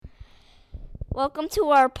Welcome to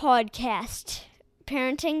our podcast,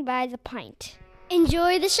 Parenting by the Pint.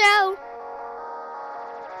 Enjoy the show.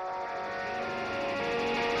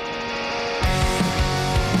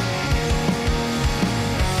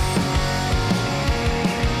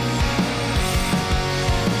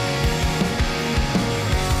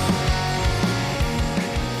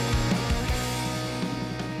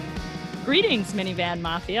 Greetings, Minivan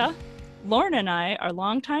Mafia. Lauren and I are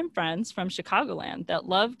longtime friends from Chicagoland that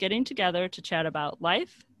love getting together to chat about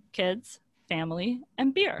life, kids, family,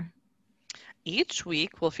 and beer. Each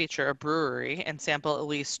week, we'll feature a brewery and sample at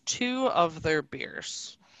least 2 of their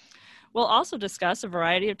beers. We'll also discuss a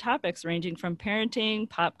variety of topics ranging from parenting,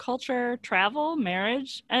 pop culture, travel,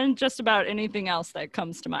 marriage, and just about anything else that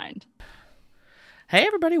comes to mind. Hey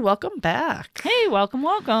everybody, welcome back. Hey,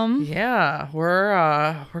 welcome. Yeah,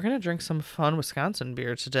 we're gonna drink some fun Wisconsin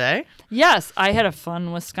beer today. Yes, I had a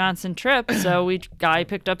fun Wisconsin trip, so I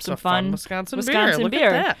picked up some fun Wisconsin beer. Look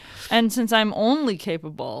at that. And since I'm only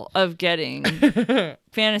capable of getting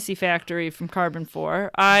Fantasy Factory from Karben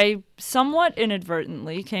 4, I somewhat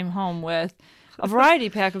inadvertently came home with a variety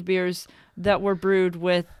pack of beers that were brewed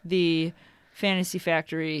with the Fantasy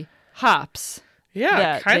Factory hops.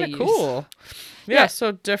 Yeah, kind of cool. Yeah,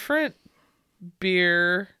 so different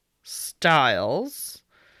beer styles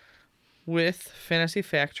with Fantasy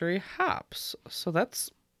Factory hops. So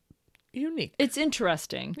that's unique. It's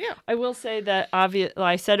interesting. Yeah. I will say that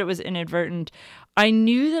I said it was inadvertent. I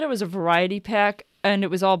knew that it was a variety pack and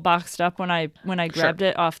it was all boxed up when I grabbed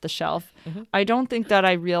it off the shelf. Mm-hmm. I don't think that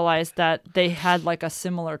I realized that they had like a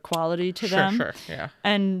similar quality to them. Sure, yeah.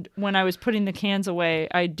 And when I was putting the cans away,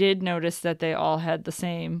 I did notice that they all had the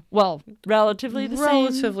same, relatively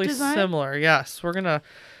same design. Similar. Yes, we're gonna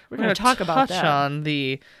talk about touch on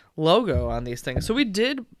the logo on these things. So we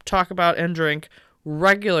did talk about and drink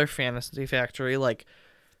regular Fantasy Factory like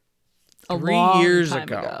 3 years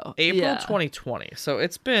ago. April 2020. So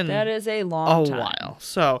it's been that is a long time. While.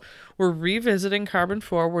 So we're revisiting Karben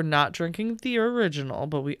 4. We're not drinking the original,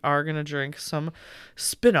 but we are going to drink some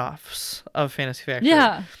spin-offs of Fantasy Factory.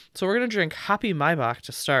 Yeah. So we're going to drink Hoppy Maibach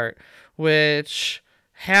to start, which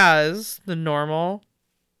has the normal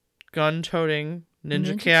gun-toting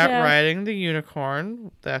ninja cat riding the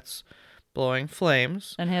unicorn. That's blowing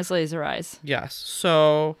flames. And has laser eyes. Yes.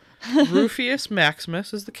 So Rufius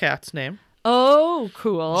Maximus is the cat's name. Oh,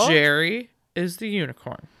 cool. Jerry is the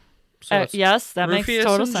unicorn. So yes, that Rufius makes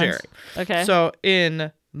total and sense. Jerry. Okay. So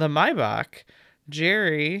in the Maibach,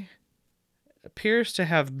 Jerry appears to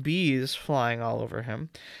have bees flying all over him,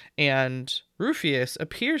 and Rufius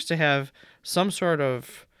appears to have some sort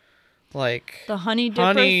of like the honey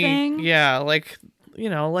dipper thing. Yeah, like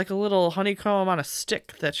like a little honeycomb on a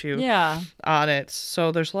stick that you on it.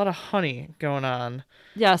 So there's a lot of honey going on.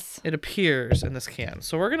 Yes. It appears in this can.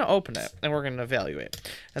 So we're going to open it and we're going to evaluate.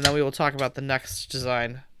 And then we will talk about the next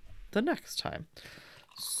design the next time.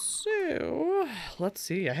 So let's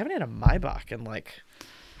see. I haven't had a Maibach in I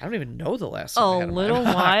don't even know the last time I had a little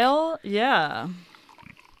Maibach. while. Yeah.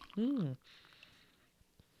 All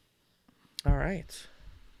right.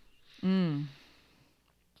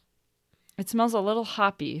 It smells a little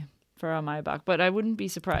hoppy for a Maibach, but I wouldn't be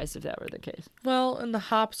surprised if that were the case. Well, and the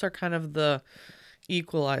hops are kind of the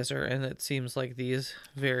equalizer, and it seems like these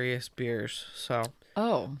various beers. So.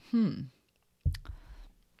 So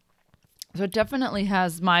it definitely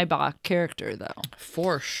has Maibach character, though.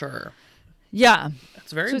 For sure. Yeah.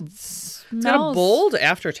 It's very. So it's got a bold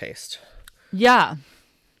aftertaste. Yeah.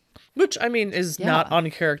 Which, I mean, is not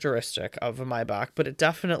uncharacteristic of a Maibach, but it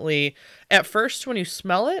definitely, at first, when you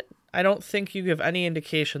smell it, I don't think you give any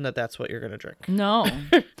indication that that's what you're going to drink. No.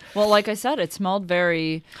 Well, like I said, it smelled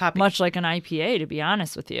very hoppy. Much like an IPA, to be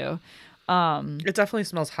honest with you. It definitely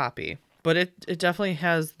smells hoppy, but it definitely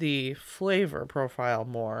has the flavor profile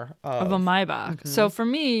more of a Maibach. Mm-hmm. So for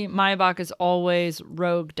me, Maibach is always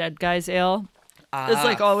Rogue Dead Guy's Ale.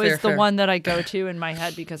 It's always fair. One that I go to in my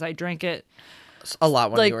head because I drank it a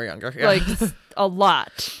lot when you were younger. Yeah. A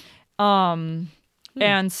lot.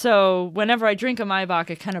 And so whenever I drink a Maibach,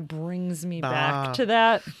 it kind of brings me back to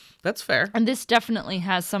that. That's fair. And this definitely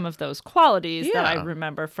has some of those qualities that I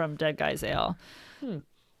remember from Dead Guy's Ale.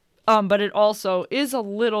 But it also is a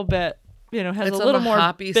little bit, has it's a little more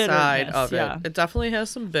hoppy side of yeah. it. It definitely has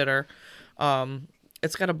some bitter.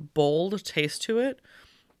 It's got a bold taste to it.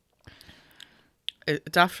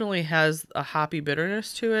 It definitely has a hoppy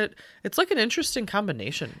bitterness to it. It's like an interesting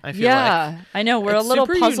combination, I feel like. Yeah, I know. We're a little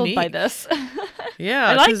puzzled by this.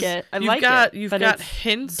 Yeah. I like it. You've got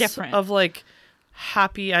hints different. of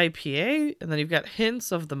hoppy IPA, and then you've got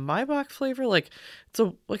hints of the Maibach flavor. Like it's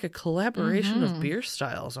a collaboration of beer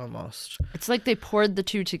styles almost. It's like they poured the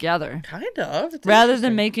two together. Kind of. It's Rather interesting.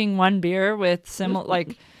 than making one beer with similar,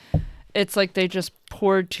 like, it's like they just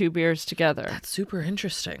poured two beers together. That's super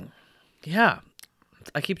interesting. Yeah.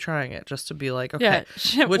 I keep trying it just to be like, okay,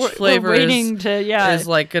 which flavor we're waiting is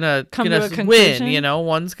like gonna come to a win, conclusion. you know?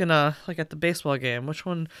 One's gonna, like at the baseball game, which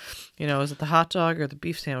one, you know, is it the hot dog or the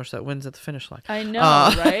beef sandwich that wins at the finish line? I know,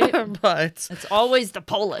 right? But it's always the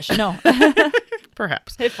Polish. No.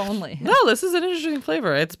 perhaps. If only. No, this is an interesting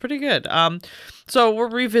flavor. It's pretty good. So we're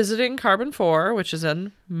revisiting Karben 4, which is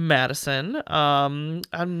in Madison.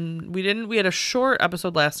 We had a short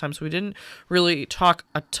episode last time, so we didn't really talk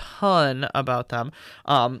a ton about them.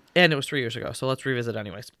 And it was 3 years ago, so let's revisit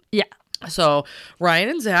anyways. Yeah. So Ryan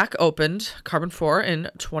and Zach opened Karben 4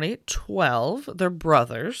 in 2012. They're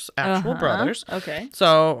brothers, actual brothers. Okay.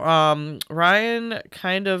 So Ryan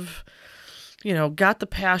kind of, you know, got the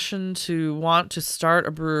passion to want to start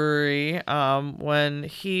a brewery when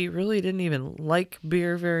he really didn't even like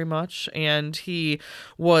beer very much. And he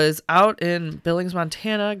was out in Billings,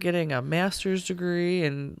 Montana, getting a master's degree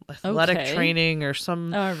in athletic training or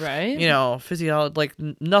some, all right, you know, physiology, like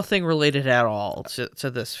nothing related at all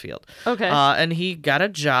to this field. Okay. And he got a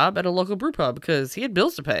job at a local brew pub because he had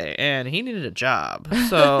bills to pay and he needed a job.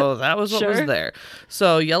 So that was what was there.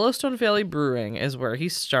 So Yellowstone Valley Brewing is where he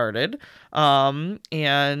started.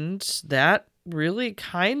 And that really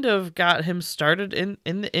kind of got him started in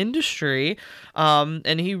the industry.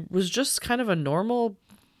 And he was just kind of a normal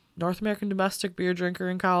North American domestic beer drinker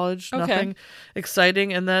in college. Nothing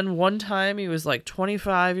exciting. And then one time he was like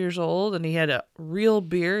 25 years old and he had a real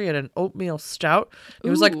beer. He had an oatmeal stout. He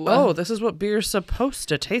was like, oh, this is what beer's supposed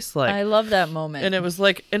to taste like. I love that moment. And it was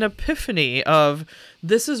like an epiphany of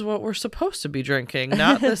this is what we're supposed to be drinking,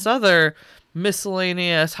 not this other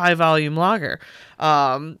miscellaneous high volume lager.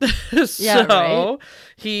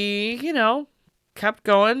 He, you know, kept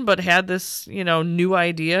going, but had this, you know, new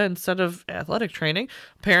idea instead of athletic training.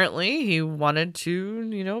 Apparently he wanted to,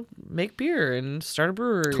 you know, make beer and start a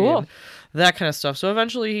brewery and that kind of stuff. So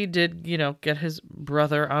eventually he did, you know, get his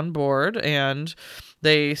brother on board and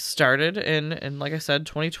they started in like I said,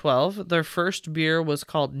 2012. Their first beer was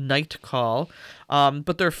called Night Call.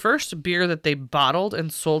 But their first beer that they bottled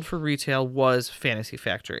and sold for retail was Fantasy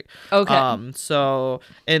Factory. Okay.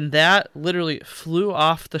 And that literally flew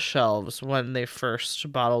off the shelves when they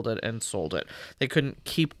first bottled it and sold it. They couldn't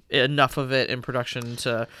keep enough of it in production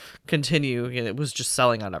to continue. You know, it was just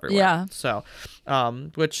selling out everywhere. Yeah. So,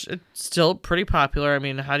 which it's still pretty popular. I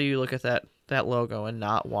mean, how do you look at that logo and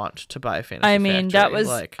not want to buy Fantasy Factory? I mean, that was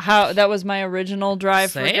like, that was my original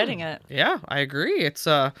drive for getting it. Yeah, I agree. It's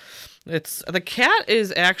the cat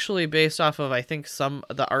is actually based off of I think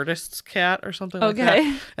the artist's cat or something like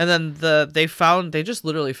that. And then they just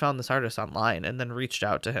literally found this artist online and then reached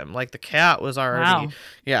out to him. Like the cat was already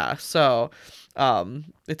so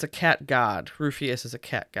it's a cat god. Rufius is a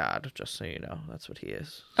cat god, just so you know. That's what he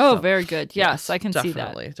is. Oh, so, very good. Yes, I can see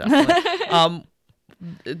that. Definitely.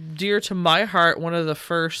 Dear to my heart, one of the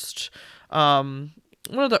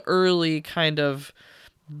early kind of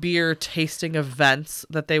beer tasting events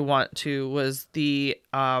that they went to was the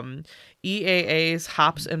EAA's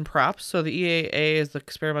Hops and Props. So the EAA is the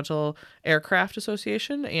Experimental Aircraft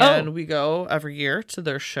Association, and we go every year to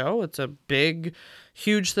their show. It's a big,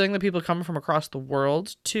 huge thing that people come from across the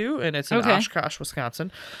world to, and it's in Oshkosh, Wisconsin.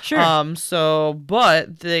 Sure.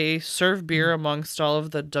 But they serve beer amongst all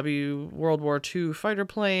of the World War II fighter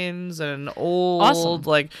planes and old,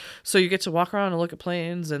 so you get to walk around and look at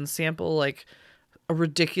planes and sample, like, a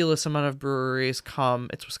ridiculous amount of breweries come.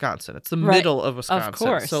 It's Wisconsin. It's the middle of Wisconsin. Of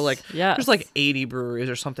course. So there's like 80 breweries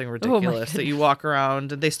or something ridiculous that you walk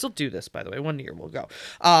around, and they still do this, by the way. One year we'll go.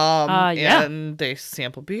 And they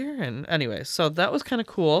sample beer, and anyways, so that was kind of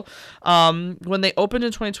cool. When they opened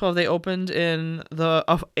in 2012, they opened in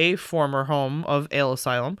a former home of Ale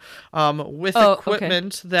Asylum, with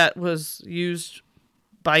equipment that was used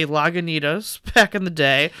by Lagunitas back in the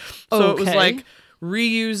day. So it was like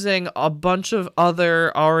reusing a bunch of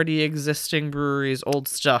other already existing breweries' old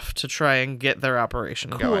stuff to try and get their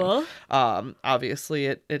operation going. Obviously,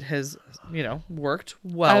 it has, you know, worked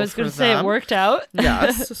well. I was going to say it worked out.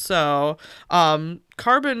 Yes. So,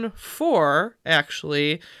 Karben 4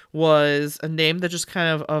 actually was a name that just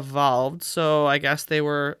kind of evolved. So I guess they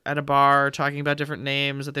were at a bar talking about different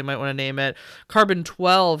names that they might want to name it. Karben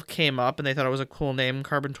 12 came up and they thought it was a cool name.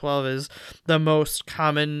 Karben 12 is the most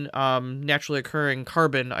common naturally occurring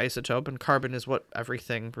carbon isotope, and carbon is what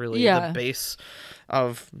everything really the base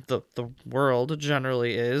of the world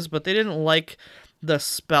generally is. But they didn't like the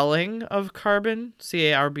spelling of Karben,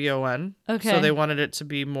 Carbon. Okay. So they wanted it to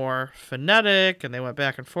be more phonetic, and they went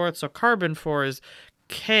back and forth. So Karben 4 is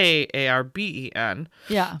Karben.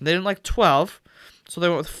 Yeah. They didn't like 12, so they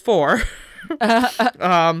went with 4.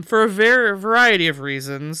 For a variety of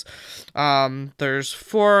reasons. There's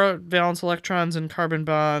 4 valence electrons in carbon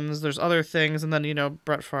bonds. There's other things, and then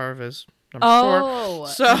Brett Favre is number 4.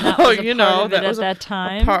 So and that was a part of it that at was that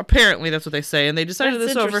time. Apparently that's what they say, and they decided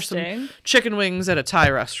That's this over some interesting. chicken wings at a Thai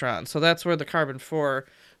restaurant. So that's where the Karben 4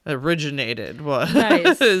 originated. Was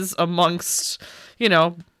Nice. amongst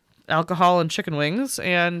alcohol and chicken wings,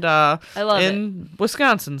 and I love in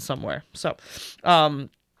Wisconsin somewhere. So,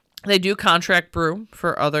 they do contract brew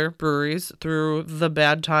for other breweries through the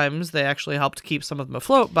bad times. They actually helped keep some of them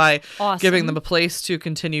afloat by giving them a place to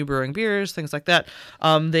continue brewing beers, things like that.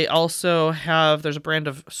 They also there's a brand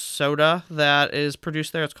of soda that is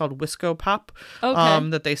produced there. It's called Wisco Pop. Okay.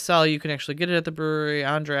 That they sell. You can actually get it at the brewery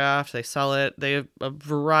on draft. They sell it. They have a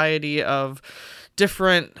variety of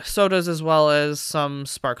different sodas, as well as some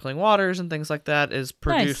sparkling waters and things like that, is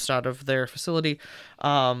produced out of their facility.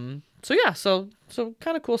 So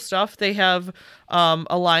kind of cool stuff. They have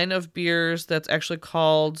a line of beers that's actually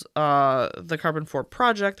called the Karben 4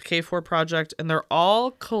 Project, the K4 Project, and they're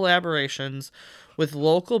all collaborations with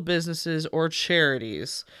local businesses or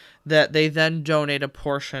charities that they then donate a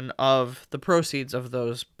portion of the proceeds of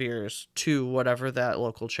those beers to whatever that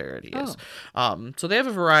local charity is. So they have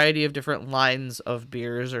a variety of different lines of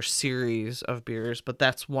beers or series of beers, but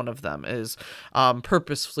that's one of them, is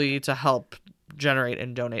purposefully to help generate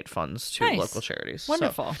and donate funds to local charities.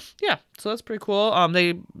 Wonderful. So that's pretty cool.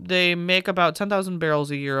 They make about 10,000 barrels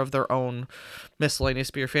a year of their own miscellaneous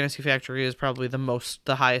beer. Fantasy Factory is probably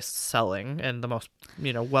the highest selling and the most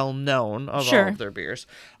well known of all of their beers.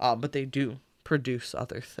 But they do produce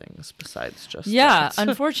other things besides just that.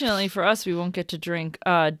 Unfortunately for us, we won't get to drink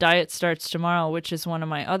Diet Starts Tomorrow, which is one of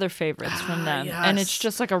my other favorites from them. Yes. And it's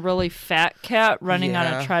just like a really fat cat running on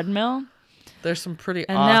a treadmill. There's some pretty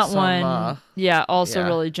and awesome... that one, also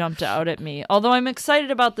really jumped out at me. Although I'm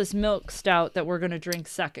excited about this milk stout that we're going to drink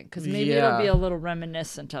second, because maybe it'll be a little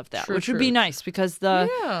reminiscent of that, which would be nice, because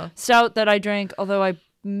the stout that I drank, although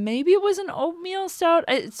maybe it was an oatmeal stout,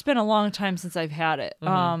 it's been a long time since I've had it.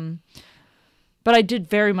 But I did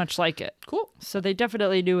very much like it. Cool. So they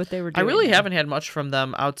definitely knew what they were doing. I really haven't had much from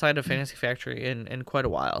them outside of Fantasy Factory in quite a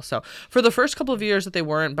while. So for the first couple of years that they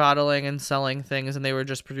weren't bottling and selling things and they were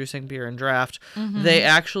just producing beer and draft, they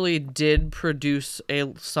actually did produce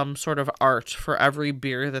some sort of art for every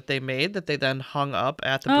beer that they made that they then hung up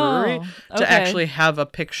at the brewery to actually have a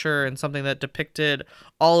picture and something that depicted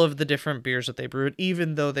all of the different beers that they brewed,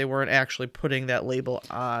 even though they weren't actually putting that label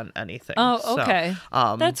on anything. Oh, okay.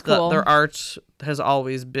 So, that's cool. Their art has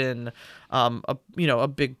always been a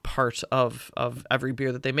big part of every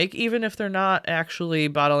beer that they make, even if they're not actually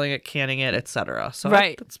bottling it, canning it, etc. So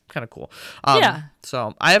that's kind of cool.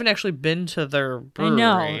 So I haven't actually been to their brewery.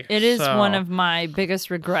 I know. It is one of my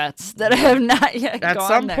biggest regrets that I have not yet at gone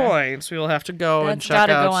some there. point we will have to go and check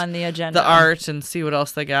gotta out go on the agenda. The art and see what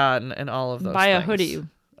else they got and all of those Buy a things. hoodie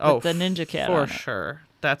with the Ninja Cat for on it. sure.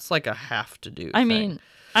 That's like a have to do. I mean,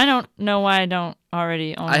 I don't know why I don't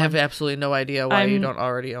already own one. I have absolutely no idea why you don't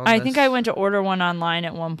already own I this. think I went to order one online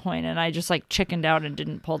at one point and I just chickened out and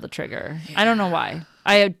didn't pull the trigger. I don't know why.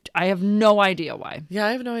 I have no idea why. Yeah,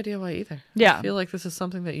 I have no idea why either. Yeah. I feel like this is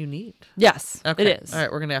something that you need. Yes, okay. it is. All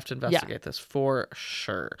right, we're going to have to investigate this for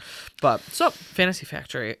sure. But, so, Fantasy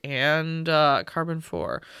Factory and Karben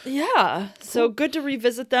 4. Yeah, so good to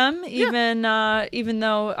revisit them, even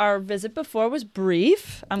though our visit before was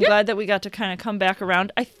brief. I'm glad that we got to kind of come back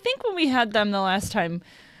around. I think when we had them the last time,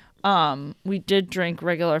 we did drink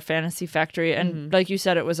regular Fantasy Factory, and like you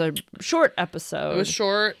said, it was a short episode. It was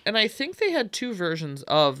short, and I think they had 2 versions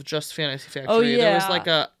of just Fantasy Factory. Oh, yeah. There was like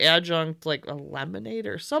a adjunct, like a lemonade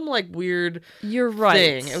or some weird You're right.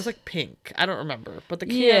 thing. It was pink. I don't remember, but the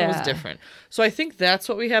can was different. So I think that's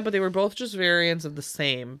what we had, but they were both just variants of the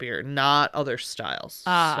same beer, not other styles.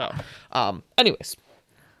 So, anyways.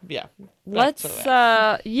 Yeah. Let's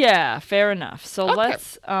fair enough. So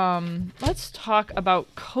let's talk about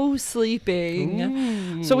co-sleeping.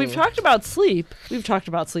 Ooh. So we've talked about sleep. We've talked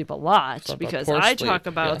about sleep a lot because I talk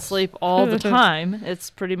about sleep all the time. It's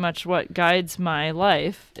pretty much what guides my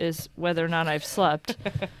life, is whether or not I've slept.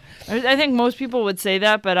 I think most people would say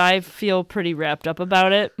that, but I feel pretty wrapped up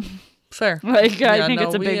about it. Fair. I think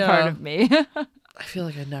it's a big part of me. I feel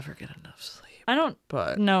like I never get enough sleep. I don't.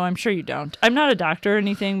 But no, I'm sure you don't. I'm not a doctor or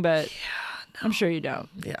anything, but I'm sure you don't.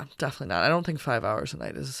 Yeah, definitely not. I don't think 5 hours a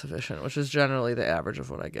night is sufficient, which is generally the average of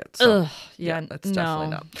what I get. So, Yeah, that's definitely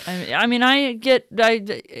not. I mean, I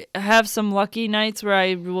have some lucky nights where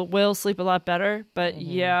I will sleep a lot better, but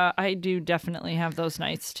yeah, I do definitely have those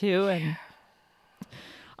nights too, and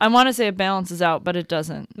I want to say it balances out, but it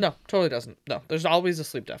doesn't. No, totally doesn't. No, there's always a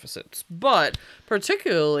sleep deficit. But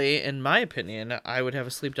particularly, in my opinion, I would have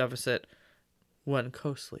a sleep deficit when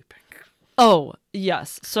co-sleeping. Oh,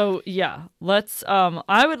 yes. So, yeah, let's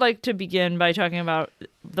I would like to begin by talking about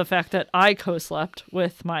the fact that I co-slept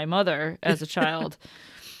with my mother as a child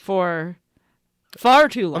for far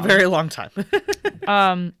too long. A very long time.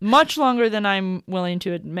 Much longer than I'm willing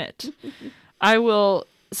to admit. I will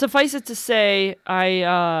suffice it to say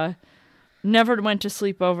I never went to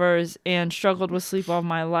sleepovers and struggled with sleep all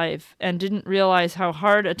my life and didn't realize how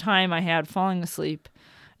hard a time I had falling asleep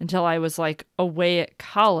until I was like away at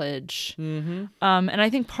college. And I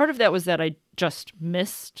think part of that was that I just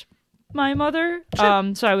missed my mother.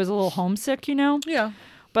 Sure. So I was a little homesick, Yeah.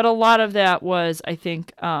 But a lot of that was, I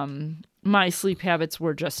think, my sleep habits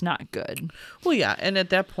were just not good. Well, yeah. And at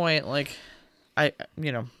that point, like,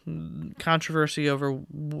 controversy over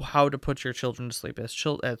how to put your children to sleep as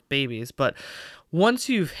babies. But once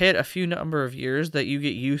you've hit a few number of years that you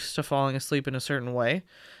get used to falling asleep in a certain way,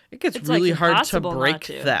 it gets It's really like hard to impossible break not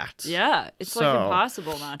to. that. Yeah, it's like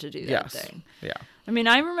impossible not to do that Yes. thing. Yeah. I mean,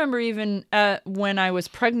 I remember even when I was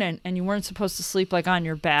pregnant and you weren't supposed to sleep like on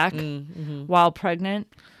your back while pregnant,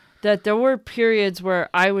 that there were periods where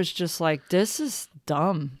I was just like, this is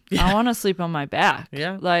dumb. Yeah. I want to sleep on my back.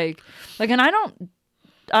 Yeah. Like, and I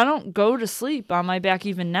don't go to sleep on my back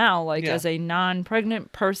even now. Like as a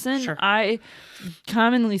non-pregnant person, Sure. I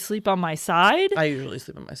commonly sleep on my side. I usually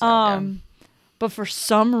sleep on my side. But for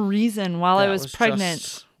some reason, while I That was just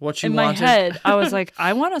pregnant, what you in wanted. my head, I was like,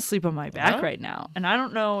 I want to sleep on my back Yeah. right now. And I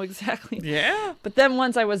don't know exactly. Yeah. But then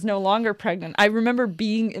once I was no longer pregnant, I remember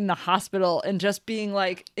being in the hospital and just being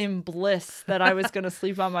like in bliss that I was going to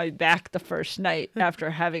sleep on my back the first night after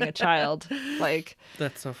having a child. Like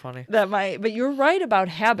That's so funny. but you're right about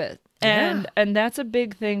habit. And that's a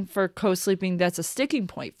big thing for co-sleeping. That's a sticking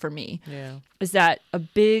point for me. Yeah. Is that a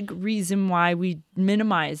big reason why we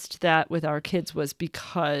minimized that with our kids was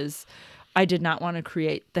because I did not want to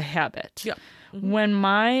create the habit. Yeah. When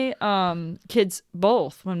my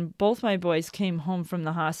when both my boys came home from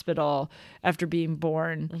the hospital after being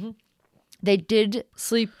born, they did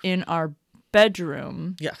sleep in our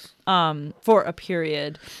bedroom Yes. for a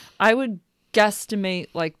period. I would guesstimate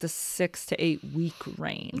like the 6 to 8 week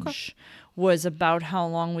range was about how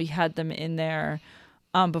long we had them in there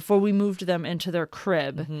before we moved them into their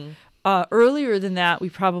crib. Earlier than that, we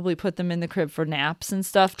probably put them in the crib for naps and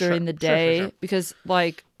stuff during the day Sure. because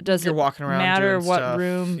like does You're it walking around matter doing what stuff.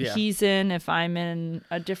 room Yeah. he's in if I'm in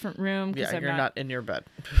a different room? Yeah, I'm you're not in your bed.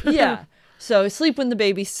 yeah. So sleep when the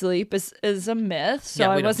baby sleep is a myth. So Yeah,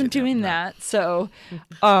 we I don't wasn't do that, doing no. that. So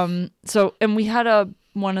and we had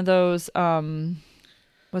one of those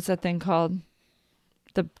what's that thing called?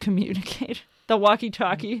 The communicator, the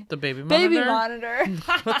walkie-talkie. The baby monitor. Baby monitor.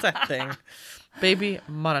 What's that thing? Baby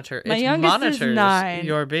monitor. My It youngest is monitors 9.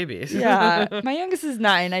 your babies. Yeah. My youngest is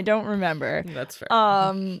 9. I don't remember. That's fair.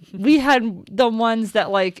 We had the ones that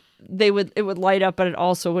like it would light up, but it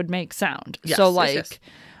also would make sound. Yes, So yes, like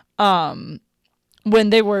yes. when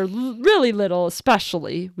they were really little,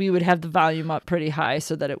 especially, we would have the volume up pretty high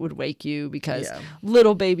so that it would wake you because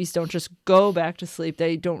little babies don't just go back to sleep.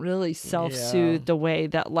 They don't really self-soothe the way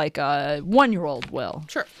that like a 1-year-old will.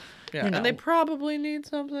 Sure. Yeah, you and they know. probably need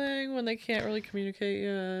something when they can't really communicate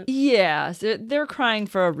yet. Yeah, so they're crying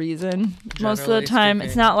for a reason. Most of the Generally time, speaking.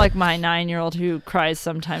 it's not like my 9-year-old who cries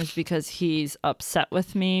sometimes because he's upset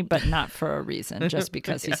with me, but not for a reason, just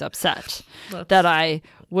because he's upset that I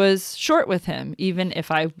was short with him, even if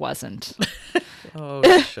I wasn't. Oh,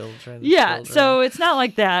 children. Yeah, children. so it's not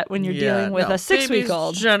like that when you're dealing with no, a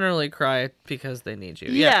 6-week-old. babies generally cry because they need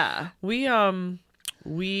you. Yeah.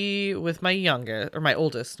 We with my youngest, or my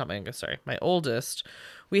oldest, not my youngest, sorry, my oldest,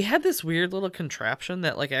 we had this weird little contraption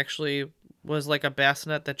that like actually was like a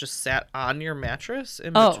bassinet that just sat on your mattress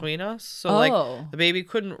in between us. So like the baby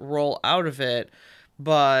couldn't roll out of it,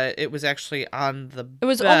 but it was actually on the It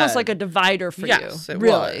was bed. almost like a divider for you. Yes, it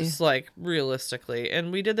really. was, like, realistically.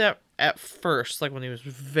 And we did that at first, like, when he was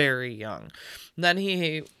very young. And then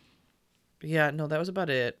that was about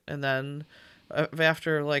it. And then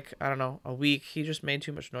after, like, I don't know, a week, he just made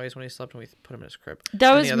too much noise when he slept when we put him in his crib.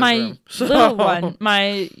 That in was the other my room. little one.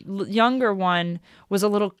 My younger one was a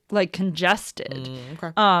little like congested,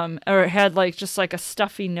 Okay. or it had like just like a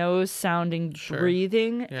stuffy nose sounding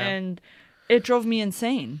breathing, Yeah. and it drove me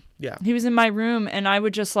insane. Yeah. He was in my room, and I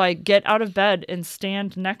would just like get out of bed and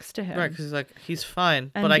stand next to him. Right, because he's like, he's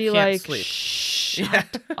fine, and but I be can't like, sleep.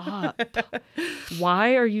 Shut up.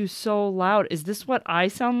 Why are you so loud? Is this what I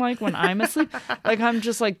sound like when I'm asleep? Like, I'm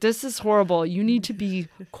just like, this is horrible. You need to be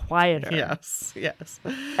quieter. Yes.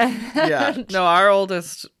 Yeah. No, our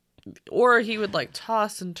oldest, or he would like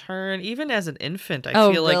toss and turn. Even as an infant, I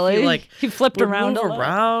feel really? like he flipped would around move a lot.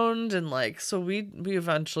 around, and like, so we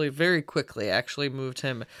eventually very quickly actually moved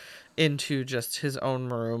him into just his own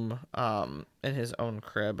room, in his own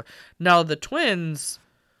crib. Now the twins,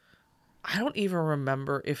 I don't even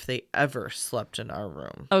remember if they ever slept in our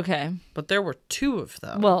room. Okay. But there were 2 of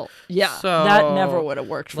them. Well, yeah. So, that never would have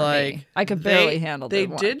worked for like, me. I could barely handle They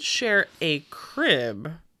the one. did share a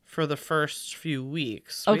crib for the first few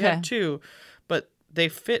weeks. We had 2, but they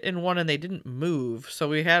fit in one and they didn't move. So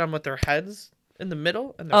we had them with their heads in the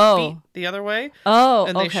middle and their feet the other way. Oh,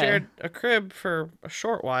 and they okay. shared a crib for a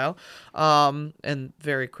short while. And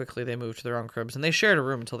very quickly they moved to their own cribs, and they shared a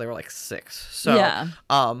room until they were like 6. So, yeah.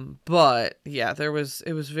 But yeah, it was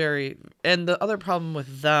very, and the other problem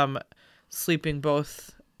with them sleeping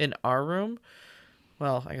both in our room,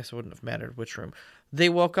 well, I guess it wouldn't have mattered which room. They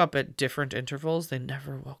woke up at different intervals. They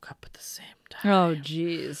never woke up at the same time. Oh,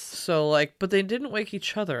 jeez. So, like, but they didn't wake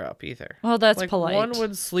each other up either. Well, that's like, polite. One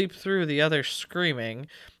would sleep through the other screaming, and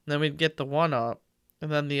then we'd get the one up, and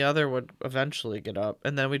then the other would eventually get up,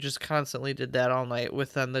 and then we just constantly did that all night,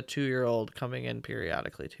 with then the 2-year-old coming in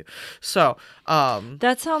periodically too. So,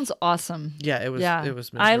 that sounds awesome. yeah, it was. Yeah. It was.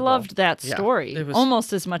 I Miserable. loved that Yeah, story it was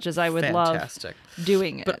almost as much as I would fantastic. love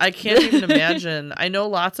doing it. But I can't even imagine. I know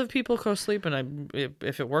lots of people co-sleep, and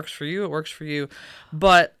if it works for you, it works for you.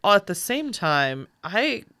 But at the same time,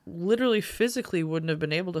 I literally physically wouldn't have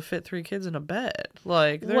been able to fit 3 kids in a bed.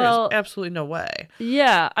 Like, there's absolutely no way.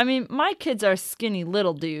 Yeah, I mean, my kids are skinny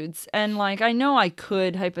little dudes, and like I know I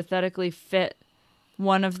could hypothetically fit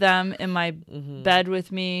one of them in my bed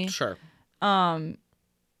with me. Sure.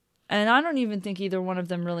 And I don't even think either one of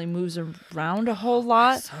them really moves around a whole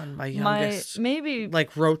lot. Son, my youngest maybe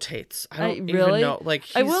like rotates. I don't really even know. Like,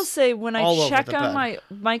 I will say when I all check over the on bed.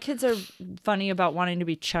 my kids are funny about wanting to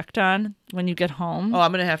be checked on when you get home. Oh,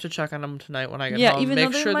 I'm gonna have to check on them tonight when I get yeah, home. even Make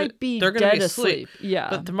though they sure might that be they're gonna dead be asleep. Yeah,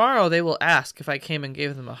 But tomorrow they will ask if I came and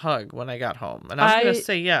gave them a hug when I got home, and I'm gonna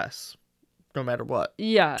say yes, no matter what.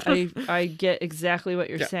 Yeah, I get exactly what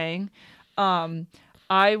you're saying.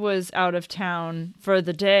 I was out of town for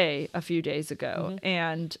the day a few days ago,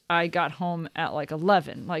 and I got home at like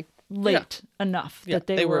 11, like late enough that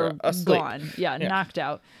they were asleep. gone. Yeah, knocked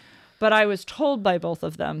out. But I was told by both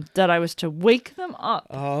of them that I was to wake them up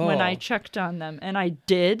when I checked on them, and I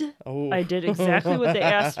did. Oh. I did exactly what they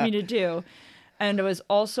asked me to do. And it was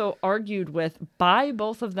also argued with by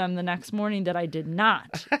both of them the next morning that I did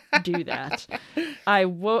not do that.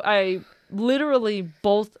 I literally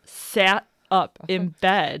both sat up in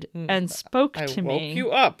bed and spoke to me. I woke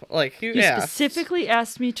you up, like you asked. Specifically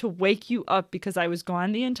asked me to wake you up because I was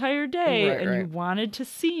gone the entire day and you wanted to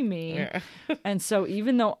see me. Yeah. And so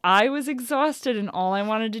even though I was exhausted and all I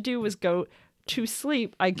wanted to do was go to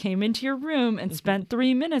sleep, I came into your room and spent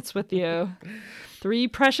 3 minutes with you. 3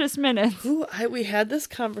 precious minutes. We had this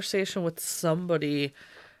conversation with somebody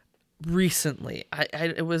recently.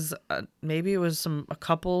 It was maybe it was a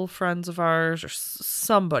couple friends of ours or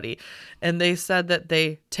somebody, and they said that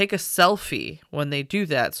they take a selfie when they do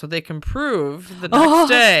that so they can prove the next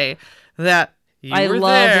day that you were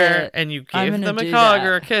there and you gave them a hug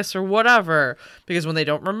or a kiss or whatever, because when they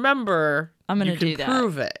don't remember, I'm gonna you can do that.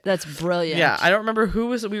 prove it. That's brilliant. Yeah, I don't remember who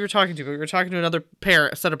we were talking to, but we were talking to another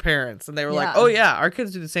set of parents, and they were like, Yeah. "Oh yeah, our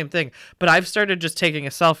kids do the same thing." But I've started just taking a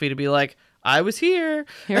selfie to be like, I was here.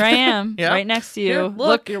 Here I am, Yep. right next to you. Here,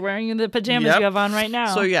 look. You're wearing the pajamas Yep. you have on right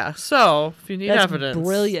now. So yeah, so if you need That's evidence,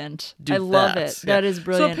 brilliant. do I love that. it. That is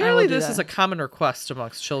brilliant. So apparently I will do this that. is a common request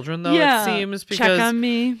amongst children, though, yeah. it seems, because Check on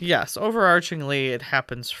me. yes, overarchingly it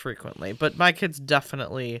happens frequently, but my kids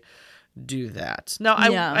definitely do that. Now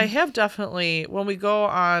I have definitely, when we go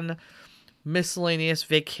on miscellaneous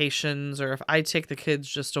vacations, or if I take the kids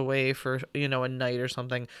just away for a night or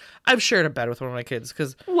something, I've shared a bed with one of my kids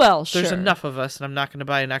because there's enough of us, and I'm not going to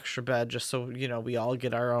buy an extra bed just so we all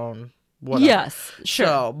get our own whatever. Yes, sure.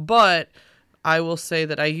 So, but I will say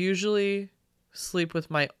that I usually sleep with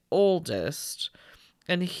my oldest,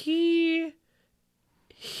 and he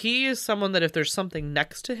is someone that if there's something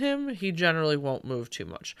next to him, he generally won't move too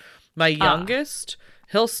much. My youngest,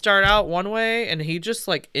 he'll start out one way and he just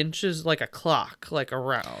like inches like a clock, like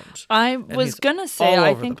around. I was going to say,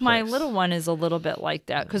 I over think the my place. little one is a little bit like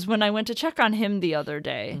that, because when I went to check on him the other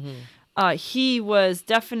day, he was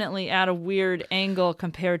definitely at a weird angle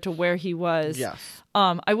compared to where he was. Yes.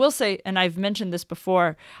 I will say, and I've mentioned this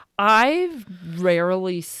before, I've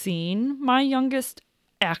rarely seen my youngest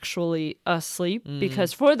actually asleep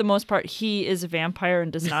because for the most part, he is a vampire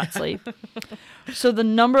and does not sleep. So the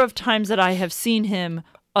number of times that I have seen him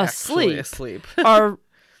asleep are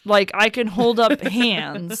like I can hold up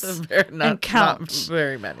hands and count. Not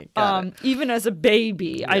very many. Got it. Even as a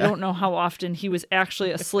baby, I don't know how often he was actually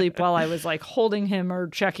asleep while I was like holding him or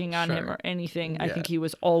checking on him or anything. I think he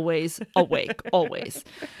was always awake, always.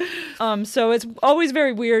 So it's always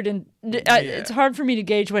very weird, and it's hard for me to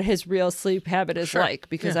gauge what his real sleep habit is like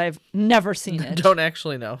because I've never seen it. Don't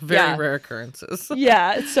actually know. Very rare occurrences.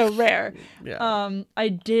 Yeah, it's so rare. Yeah. I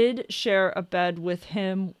did share a bed with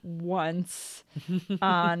him once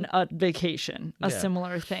on a vacation, a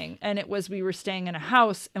similar thing. And it was, we were staying in a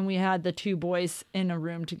house and we had the two boys in a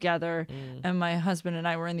room together and my husband and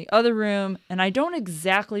I were in the other room. And I don't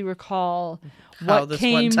exactly recall what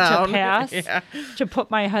came to pass to put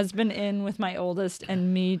my husband in with my oldest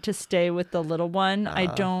and me to stay with the little one. I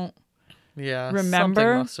don't remember.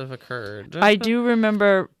 Something must have occurred. I do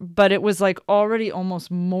remember, but it was like already almost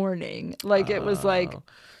morning. Like it was like...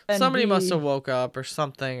 Somebody must have woke up or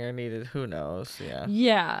something or needed, who knows. Yeah.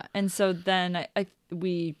 Yeah. And so then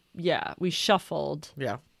we shuffled.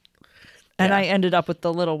 Yeah. And I ended up with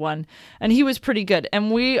the little one. And he was pretty good.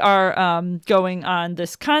 And we are going on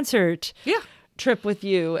this concert trip with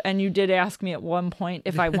you. And you did ask me at one point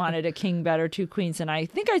if I wanted a king bed or two queens. And I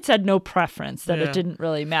think I said no preference, that it didn't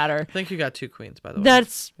really matter. I think you got two queens, by the way.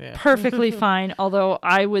 That's perfectly fine. Although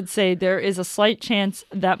I would say there is a slight chance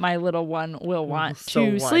that my little one will want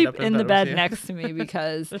to sleep in the bed next to me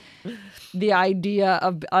because the idea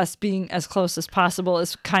of us being as close as possible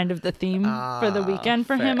is kind of the theme for the weekend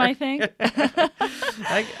for him, I think.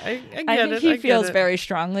 I think he feels very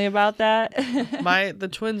strongly about that. The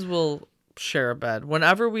twins will share a bed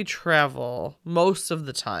whenever we travel. Most of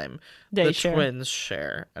the time the twins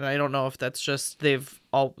share, and I don't know if that's just they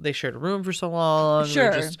shared a room for so long.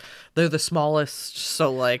 They're the smallest,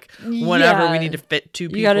 so like whenever we need to fit two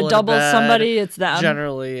people, you gotta double bed, somebody, it's them.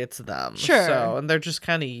 Generally it's them. So, and they're just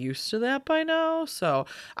kind of used to that by now. So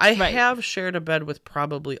I have shared a bed with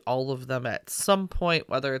probably all of them at some point,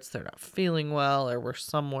 whether it's they're not feeling well or we're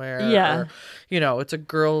somewhere or it's a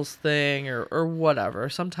girls thing or whatever.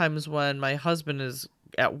 Sometimes when my husband is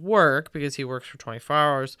at work, because he works for 24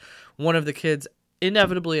 hours, one of the kids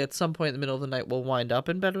inevitably at some point in the middle of the night will wind up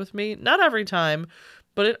in bed with me. Not every time,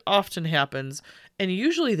 but it often happens. And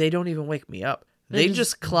usually they don't even wake me up. They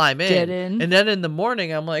just climb in. And then in the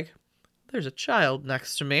morning, I'm like, there's a child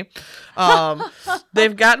next to me.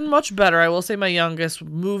 They've gotten much better. I will say my youngest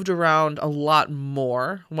moved around a lot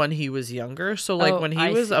more when he was younger. So like when he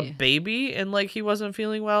was a baby and like he wasn't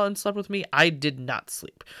feeling well and slept with me, I did not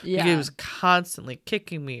sleep. Because he was constantly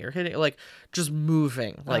kicking me or hitting, like just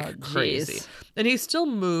moving like crazy. And he still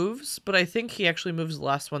moves, but I think he actually moves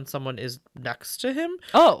less when someone is next to him.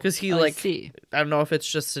 Because he I don't know if it's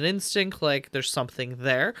just an instinct, like there's something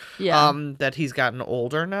there. That he's gotten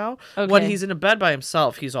older now. When he's in a bed by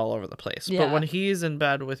himself, he's all over the place. But when he's in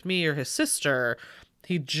bed with me or his sister,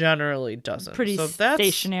 he generally doesn't. Pretty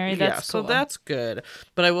stationary. That's cool. So that's good.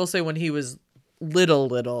 But I will say when he was little,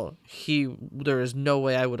 there is no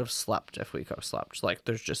way I would have slept if we co-slept. Like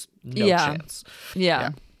there's just no chance.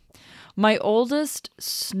 Yeah. My oldest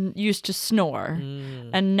used to snore,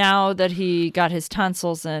 and now that he got his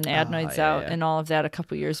tonsils and adenoids out and all of that a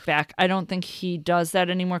couple years back, I don't think he does that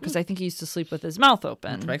anymore because I think he used to sleep with his mouth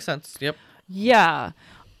open. Which makes sense. Yep. Yeah.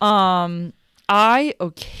 I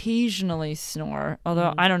occasionally snore,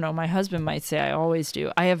 although I don't know, my husband might say I always do.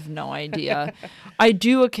 I have no idea. I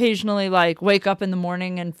do occasionally like wake up in the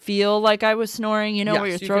morning and feel like I was snoring, where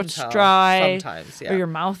your throat's dry. Sometimes, or your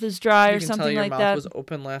mouth is dry or something like that. Your mouth was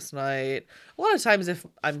open last night. A lot of times if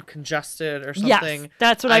I'm congested or something,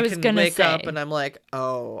 that's what I was going to say. I can wake up and I'm like,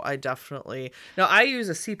 I definitely... Now, I use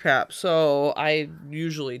a CPAP, so I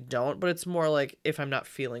usually don't, but it's more like if I'm not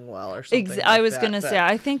feeling well or something I was going to say,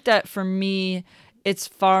 I think that for me, it's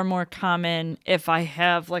far more common if I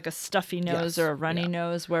have like a stuffy nose or a runny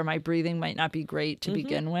nose where my breathing might not be great to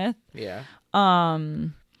begin with. Yeah.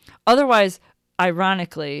 Otherwise,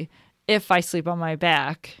 ironically, if I sleep on my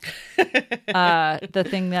back, the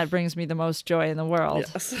thing that brings me the most joy in the world.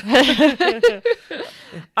 Yes.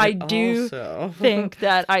 I do think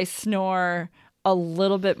that I snore a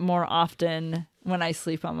little bit more often when I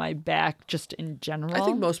sleep on my back, just in general. I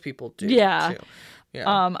think most people do. Yeah. Too.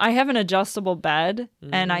 Yeah. I have an adjustable bed,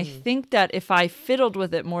 and I think that if I fiddled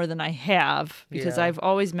with it more than I have, because I've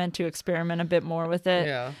always meant to experiment a bit more with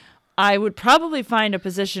it, I would probably find a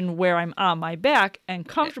position where I'm on my back and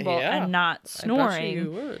comfortable and not snoring. I bet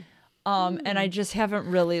you would. And I just haven't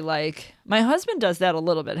really my husband does that a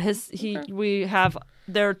little bit.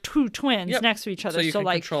 There are two twins next to each other, So you can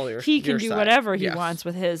control he can your do side. whatever he wants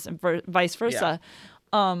with his, and vice versa.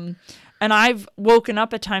 And I've woken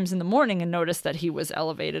up at times in the morning and noticed that he was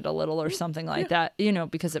elevated a little or something like that,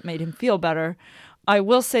 because it made him feel better. I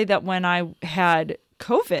will say that when I had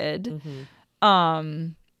COVID,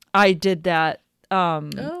 I did that.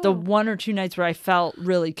 The 1 or 2 nights where I felt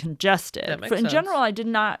really congested. That makes In sense. general, I did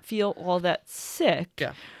not feel all that sick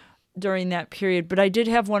during that period, but I did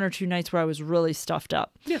have 1 or 2 nights where I was really stuffed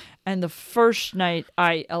up. Yeah. And the first night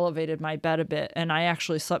I elevated my bed a bit and I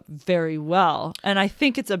actually slept very well. And I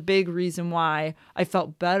think it's a big reason why I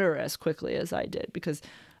felt better as quickly as I did, because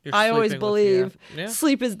You're I always sleeping with believe Yeah.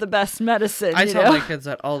 sleep is the best medicine. I tell my kids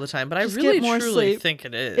that all the time, but Just I really get more truly sleep. think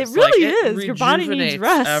it is. It really is. Your body needs rejuvenates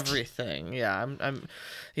rest. Everything.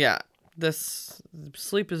 Yeah. This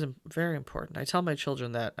sleep is very important. I tell my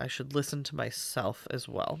children that I should listen to myself as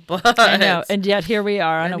well. But I know, and yet here we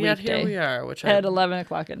are on a and yet weekday here we are, which at 11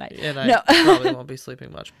 o'clock at night. and I probably won't be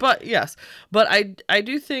sleeping much. But yes, but I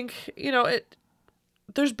do think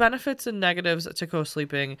there's benefits and negatives to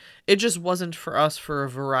co-sleeping. It just wasn't for us for a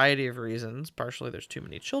variety of reasons. Partially there's too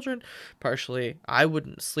many children. Partially I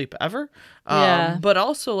wouldn't sleep ever. But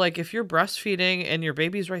also if you're breastfeeding and your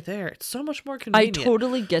baby's right there, it's so much more convenient. I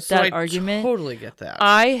totally get that argument. Totally get that.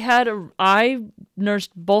 I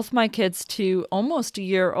nursed both my kids to almost a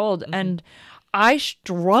year old, and I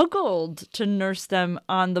struggled to nurse them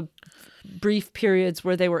on the brief periods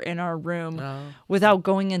where they were in our room without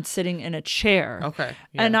going and sitting in a chair. Okay.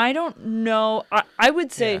 Yeah. And I don't know. I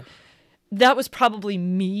would say that was probably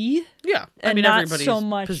me. Yeah. And not everybody's so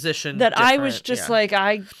much position that I was different, just yeah.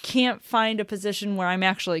 I can't find a position where I'm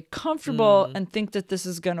actually comfortable and think that this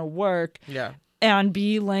is going to work. Yeah. And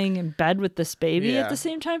be laying in bed with this baby Yeah. at the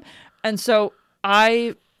same time. And so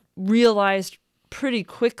I realized pretty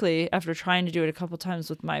quickly, after trying to do it a couple times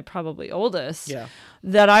with my probably oldest,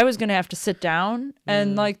 that I was going to have to sit down,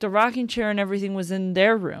 and the rocking chair and everything was in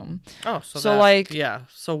their room. Oh, so So why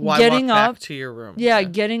getting walk back up to your room? Yeah,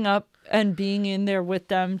 getting up and being in there with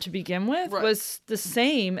them to begin with Right. was the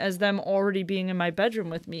same as them already being in my bedroom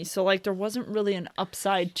with me. So there wasn't really an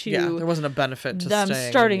upside to there wasn't a benefit to them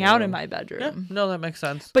staying starting in your out in room. my bedroom. Yeah, no, that makes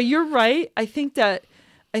sense. But you're right. I think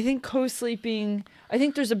co-sleeping, I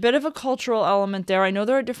think there's a bit of a cultural element there. I know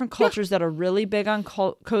there are different cultures that are really big on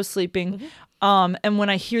co-sleeping. And when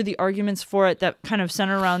I hear the arguments for it that kind of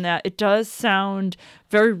center around that, it does sound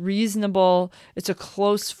very reasonable. It's a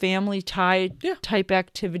close family type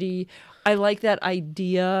activity. I like that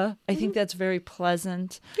idea. I think that's very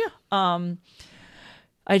pleasant. Yeah.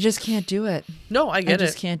 I just can't do it. No, I get it. I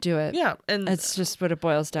just can't do it. Yeah, and It's just what it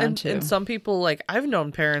boils down to. And some people, I've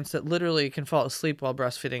known parents that literally can fall asleep while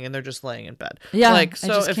breastfeeding and they're just laying in bed. Yeah, so I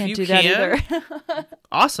just if can't you do can, that either.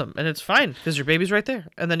 awesome, and it's fine because your baby's right there,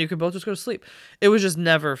 and then you can both just go to sleep. It was just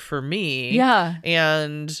never for me. Yeah.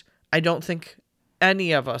 And I don't think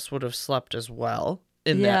any of us would have slept as well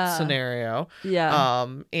in that scenario. Yeah.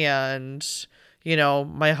 And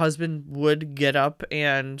my husband would get up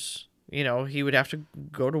and he would have to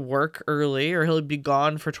go to work early, or he'll be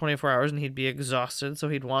gone for 24 hours and he'd be exhausted. So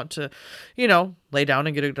he'd want to, lay down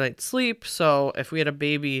and get a good night's sleep. So if we had a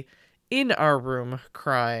baby in our room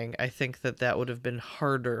crying, I think that would have been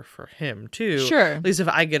harder for him too. Sure. At least if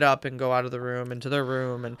I get up and go out of the room into their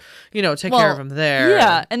room and, take care of him there.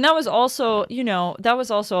 Yeah. And that was also,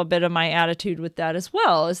 a bit of my attitude with that as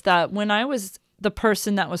well, is that when I was the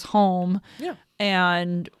person that was home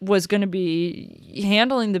and was going to be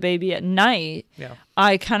handling the baby at night,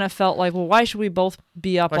 I kind of felt like, well, why should we both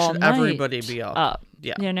be up all night? Why should everybody be up?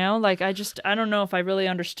 Yeah. I don't know if I really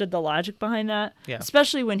understood the logic behind that. Yeah.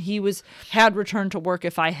 Especially when he had returned to work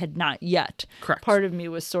if I had not yet. Correct. Part of me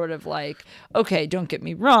was sort of like, okay, don't get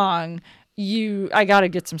me wrong. I got to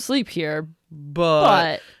get some sleep here.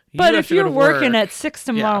 But if you're working at 6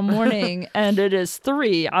 tomorrow morning and it is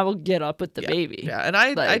 3, I will get up with the baby. Yeah, and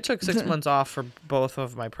I took 6 months off for both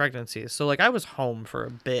of my pregnancies. So I was home for a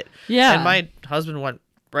bit. Yeah. And my husband went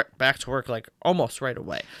back to work almost right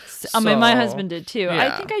away. My husband did too.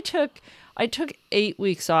 Yeah. I think I took 8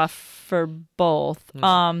 weeks off for both.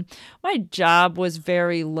 My job was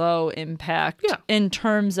very low impact in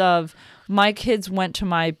terms of my kids went to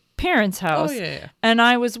my parents' house. Oh, yeah. And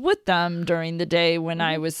I was with them during the day when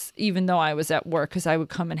even though I was at work, because I would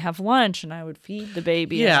come and have lunch and I would feed the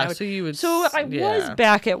baby. Yeah, and so you would. So I was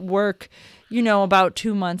back at work, about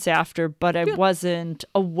 2 months after, but I wasn't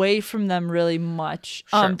away from them really much.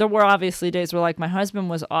 Sure. There were obviously days where like my husband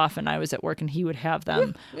was off and I was at work and he would have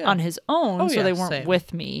them on his own, so they weren't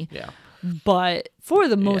with me. Yeah. But for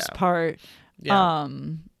the most part,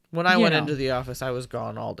 when I went into the office, I was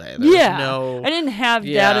gone all day. There was I didn't have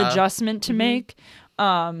that adjustment to make.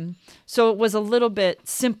 So it was a little bit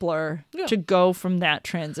simpler to go from that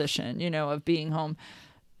transition, of being home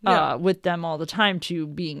with them all the time to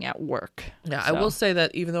being at work. Yeah, I will say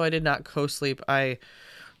that even though I did not co-sleep, I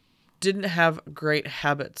didn't have great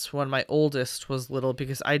habits when my oldest was little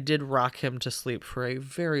because I did rock him to sleep for a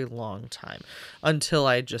very long time until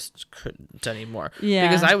I just couldn't anymore. Yeah.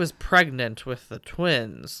 Because I was pregnant with the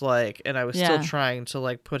twins, and I was still trying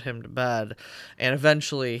to put him to bed, and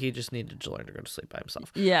eventually he just needed to learn to go to sleep by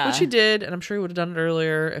himself. Yeah. Which he did, and I'm sure he would have done it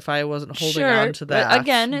earlier if I wasn't holding on to that. But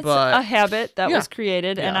again, it's a habit that was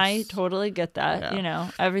created, and I Yes. totally get that. Yeah.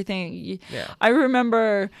 Everything. Yeah. I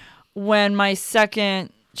remember when my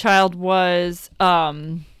second child was I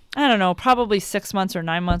don't know, probably 6 months or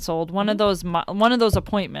 9 months old. One of those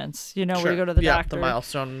appointments, where you go to the doctor. The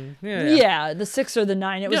milestone. Yeah, the 6 or the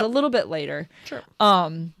 9. It was a little bit later. Sure.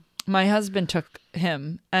 My husband took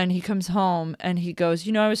him and he comes home and he goes,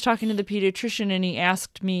 I was talking to the pediatrician and he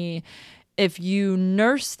asked me if you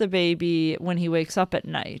nurse the baby when he wakes up at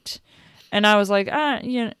night. And I was like,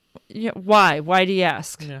 why? Why do you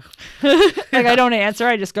ask? Yeah. I don't answer.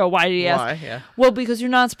 I just go, why do you ask? Why? Yeah. Well, because you're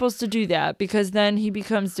not supposed to do that, because then he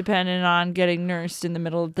becomes dependent on getting nursed in the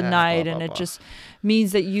middle of the night, and it just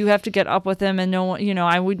means that you have to get up with him, and no one,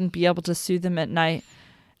 I wouldn't be able to soothe him at night.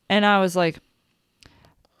 And I was like,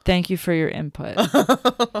 thank you for your input.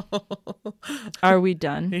 Are we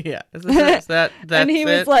done? Yeah. Is that and he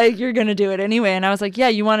was like, you're going to do it anyway. And I was like, yeah,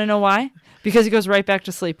 you want to know why? Because he goes right back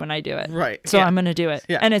to sleep when I do it. Right. So I'm going to do it.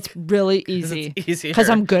 Yeah. And it's really easy. It's easier. Because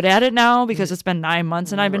I'm good at it now because it's been 9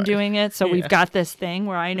 months and I've been doing it. So we've got this thing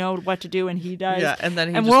where I know what to do and he does. Yeah. And then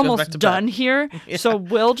he and just we're goes almost back to done bed. here. Yeah. So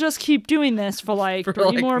we'll just keep doing this for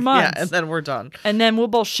 3 more months. Yeah. And then we're done. And then we'll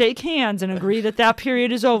both shake hands and agree that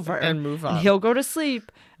period is over. And move on. And he'll go to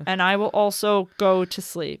sleep. And I will also go to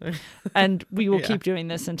sleep. And we will keep doing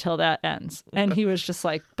this until that ends. And he was just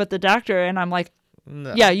like, but the doctor, and I'm like,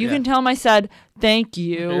 No, yeah, you can tell him I said thank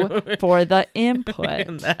you for the input.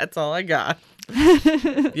 And that's all I got.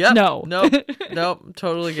 Yep. No. Nope.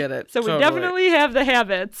 Totally get it. So we definitely have the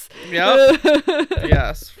habits. Yep.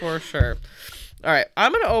 Yes, for sure. All right,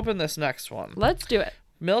 I'm going to open this next one. Let's do it.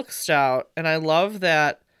 Milk stout, and I love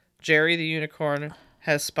that Jerry the unicorn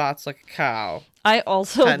has spots like a cow. I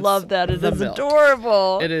also Hence Love that. It the is milk.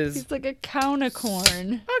 adorable. It is. He's like a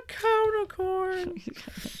Cow-nicorn. A Cow-nicorn.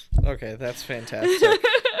 Okay, that's fantastic.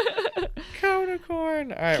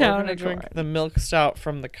 Cow-nicorn. All right, we're going to drink the milk stout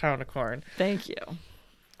from the Cow-nicorn. Thank you.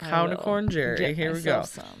 Cow-nicorn Jerry. Here we go.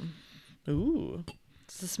 Some. Ooh.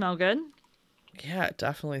 Does it smell good? Yeah, it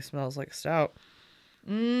definitely smells like stout.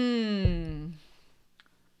 Mmm.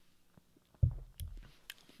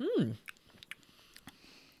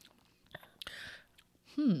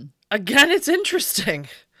 Again, it's interesting,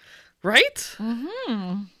 right?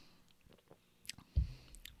 Mm-hmm.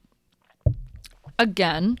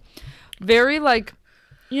 Again, very has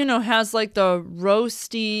the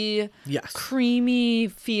roasty, Yes. creamy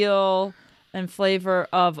feel and flavor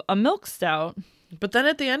of a milk stout. But then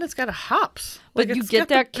at the end, it's got a hops. But you it's get got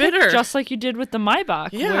the that kick bitter. just like you did with the Maibach,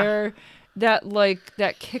 Yeah. where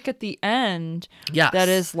that kick at the end. Yes. That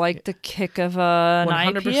is like the kick of an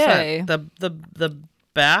 100%. IPA. The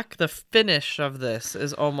back, the finish of this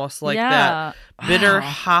is almost like Yeah. that bitter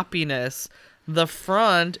Wow. hoppiness. The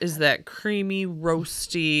front is that creamy,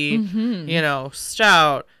 roasty, Mm-hmm.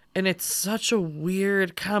 stout, and it's such a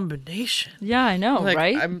weird combination. Yeah, I know,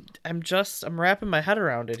 right? I'm wrapping my head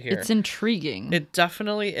around it here. It's intriguing. It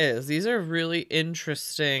definitely is. These are really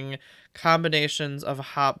interesting combinations of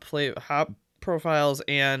hop profiles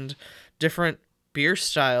and different beer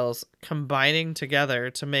styles combining together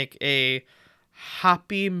to make a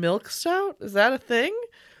hoppy milk stout. Is that a thing?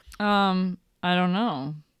 I don't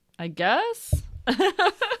know. I guess.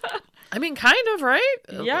 I mean, kind of, right?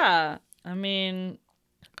 Yeah. I mean,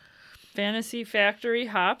 Fantasy Factory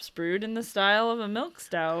hops brewed in the style of a milk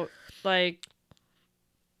stout. But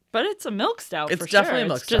it's a milk stout for sure. It's definitely a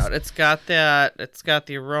milk stout. It's got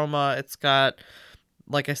the aroma. It's got,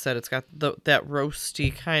 like I said, it's got that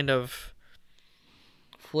roasty kind of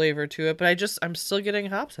flavor to it. But I'm still getting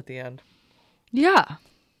hops at the end. Yeah.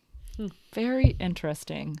 Very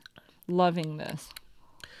interesting. Loving this.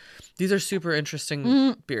 These are super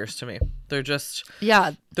interesting beers to me. They're just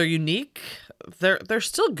they're unique. They're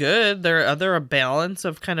still good. They're a balance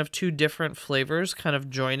of kind of two different flavors kind of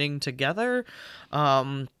joining together.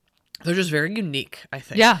 They're just very unique, I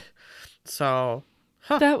think. Yeah. So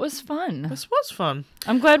that was fun. This was fun.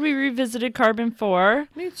 I'm glad we revisited Karben 4.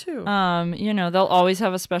 Me too. They'll always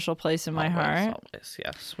have a special place in my heart. Always,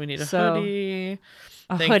 yes. We need a hoodie.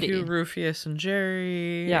 Thank you, Rufius and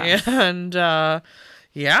Jerry. Yeah. And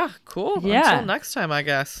yeah, cool. Yeah. Until next time, I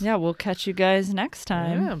guess. Yeah, we'll catch you guys next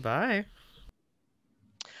time. Yeah, bye.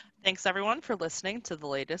 Thanks, everyone, for listening to the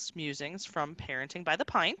latest musings from Parenting by the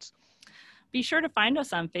Pint. Be sure to find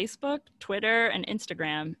us on Facebook, Twitter, and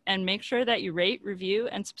Instagram, and make sure that you rate, review,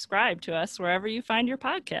 and subscribe to us wherever you find your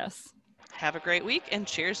podcasts. Have a great week, and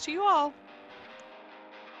cheers to you all.